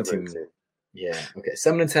 Or 17. Yeah. Okay,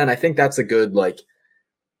 7-10. I think that's a good on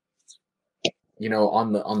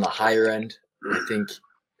the higher end. I think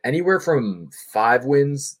anywhere from 5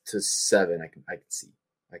 wins to 7. I can see.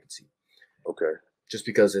 Okay. Just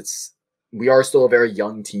because we are still a very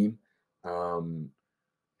young team. And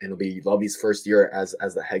it'll be Lovey's first year as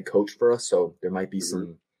the head coach for us. So there might be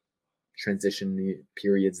some transition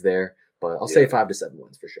periods there, but I'll say 5 to 7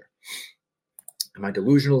 wins for sure. Am I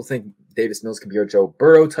delusional to think Davis Mills could be our Joe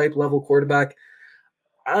Burrow type level quarterback?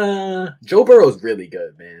 Joe Burrow is really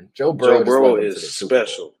good, man. Joe Burrow is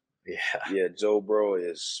special. Yeah. Joe Burrow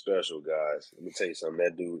is special, guys. Let me tell you something.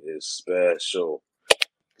 That dude is special.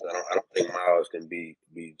 I don't think Miles can be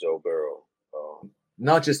Joe Burrow.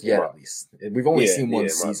 Not just yet, at least. We've only seen one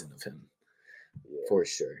season of him. Yeah. For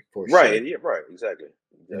sure. Right, yeah, right, exactly.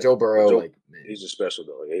 Joe Burrow, man. He's just special,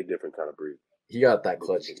 though. He's a different kind of breed. He got that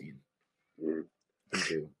clutch gene. Mm-hmm. He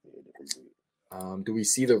do. Do we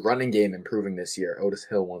see the running game improving this year? Otis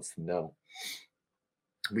Hill wants to know.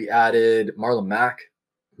 We added Marlon Mack,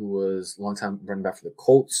 who was a long time running back for the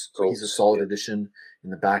Colts. So he's a solid addition in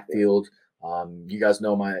the backfield. You guys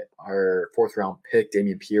know our 4th round pick,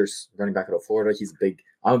 Dameon Pierce, running back out of Florida.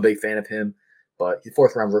 I'm a big fan of him, but he's a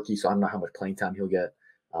 4th round rookie, so I don't know how much playing time he'll get.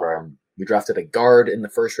 Right. We drafted a guard in the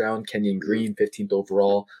 1st round, Kenyon Green, 15th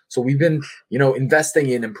overall. So we've been, investing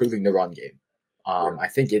in improving the run game. I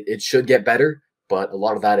think it should get better, but a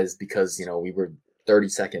lot of that is because, we were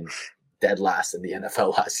 32nd dead last in the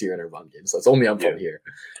NFL last year in our run game. So it's only up from here.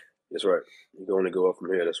 That's right. You can only go up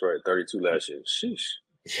from here. That's right. 32 last year. Sheesh.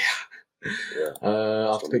 Yeah.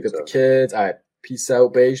 I'll have to pick up the kids. All right. Peace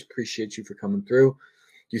out, Beige. Appreciate you for coming through.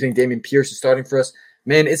 Do you think Dameon Pierce is starting for us?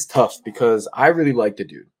 Man, it's tough because I really like the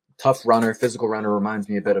dude. Tough runner, physical runner, reminds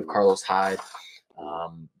me a bit of Carlos Hyde.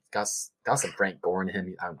 Got some Frank Gore in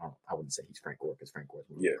him. I wouldn't say he's Frank Gore because Frank Gore is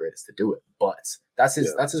one of the greatest to do it. But that's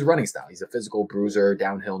his running style. He's a physical bruiser,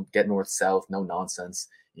 downhill, get north-south, no nonsense,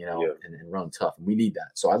 and run tough. And we need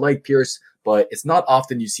that. So I like Pierce, but it's not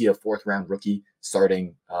often you see a 4th round rookie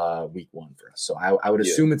starting week 1 for us. So I would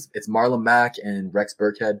assume it's Marlon Mack and Rex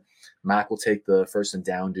Burkhead. Mack will take the 1st and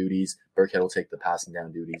down duties. Burkhead will take the passing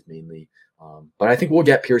down duties mainly. But I think we'll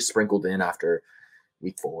get Pierce sprinkled in after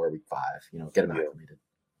week 4, week 5, get him acclimated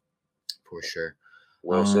for sure.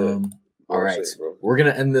 Well said. All right. We're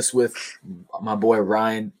going to end this with my boy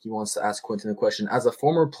Ryan. He wants to ask Quentin a question. As a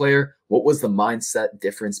former player, what was the mindset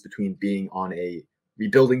difference between being on a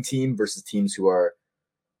rebuilding team versus teams who are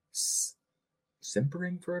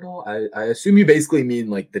simpering for it all? I assume you basically mean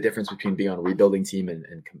like the difference between being on a rebuilding team and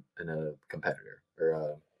a competitor or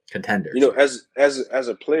a contender. As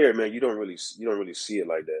a player, man, you don't really see it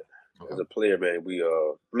like that. Okay. As a player, man,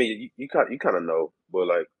 you kind of know, but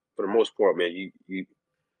like for the most part, man,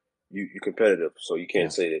 you're competitive, so you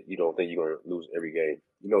can't say that you don't think you're gonna lose every game.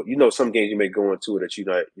 Some games you may go into it that you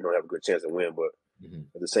don't have a good chance to win, but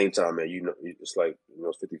at the same time, man, it's like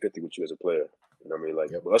it's 50-50 with you as a player. You know what I mean?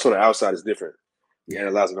 Like, but us on the outside is different. We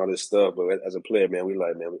analyzing all this stuff, but as a player, man,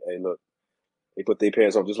 hey, look, they put their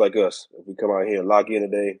pants on just like us. If we come out here and lock in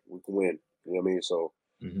today, we can win. You know what I mean? So,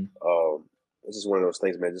 it's just one of those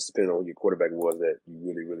things, man. Just depending on who your quarterback was, that you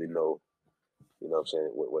really, really know. You know what I'm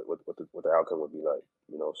saying? What the outcome would be like.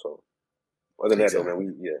 So other than that, though,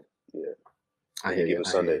 man, Any given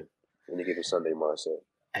Sunday mindset.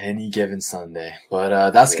 Any given Sunday.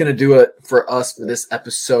 But that's going to do it for us for this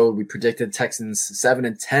episode. We predicted Texans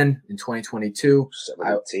 7-10 in 2022.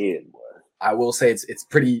 7-10, boy. I will say it's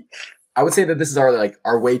pretty. I would say that this is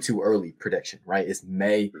our way too early prediction, right? It's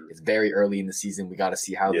May. It's very early in the season. We got to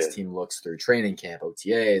see how this team looks through training camp,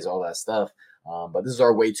 OTAs, all that stuff. But this is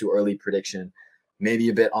our way too early prediction. Maybe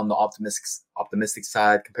a bit on the optimistic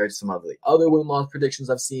side compared to some of the other win-loss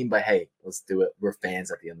predictions I've seen. But hey, let's do it. We're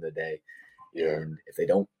fans at the end of the day. Yeah. And if they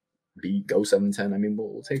don't go 7-10, I mean,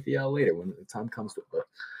 we'll take the L later when the time comes to it. But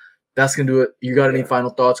that's going to do it. You got any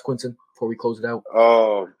final thoughts, Quentin, before we close it out?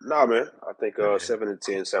 Nah, man. I think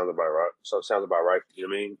 7-10 sounds about right. So sounds about right. You know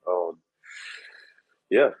what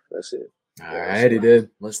I mean? That's it. All righty,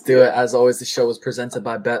 dude. Let's do it. As always, the show is presented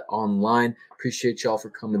by Bet Online. Appreciate y'all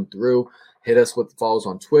for coming through. Hit us with follows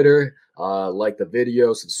on Twitter. Like the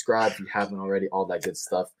video. Subscribe if you haven't already. All that good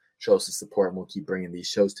stuff. Show us the support, and we'll keep bringing these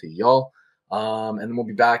shows to y'all. And then we'll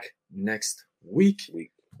be back next week.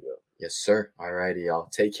 Yes, sir. All righty, y'all.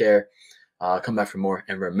 Take care. Come back for more.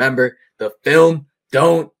 And remember, the film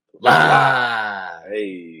don't lie.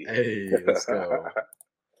 Hey, let's go.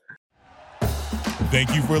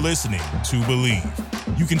 Thank you for listening to Believe.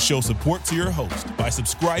 You can show support to your host by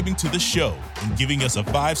subscribing to the show and giving us a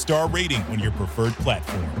 5-star rating on your preferred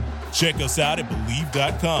platform. Check us out at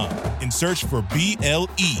Believe.com and search for BLEAV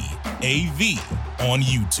on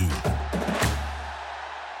YouTube.